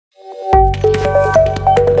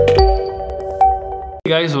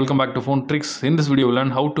Guys, welcome back to Phone Tricks. In this video, we'll learn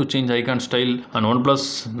how to change icon style on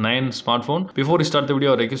Oneplus 9 smartphone. Before we start the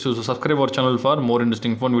video, I request you to subscribe our channel for more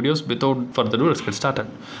interesting phone videos. Without further ado, let's get started.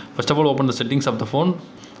 First of all, open the settings of the phone.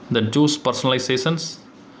 Then choose personalizations.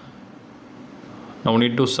 Now we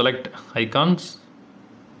need to select icons.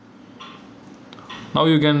 Now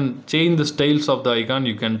you can change the styles of the icon.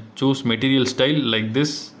 You can choose material style like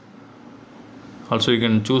this. Also, you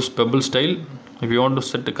can choose pebble style. If you want to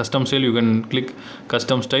set a custom style, you can click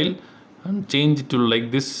custom style and change it to like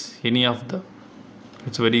this. Any of the,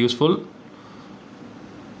 it's very useful.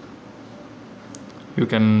 You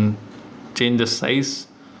can change the size,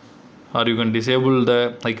 or you can disable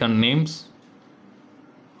the icon names.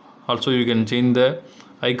 Also, you can change the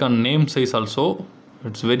icon name size also.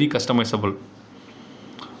 It's very customizable.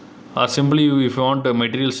 Or simply, if you want a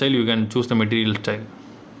material style, you can choose the material style.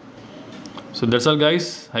 So that's all,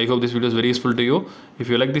 guys. I hope this video is very useful to you. If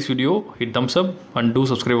you like this video, hit thumbs up and do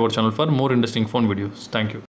subscribe our channel for more interesting phone videos. Thank you.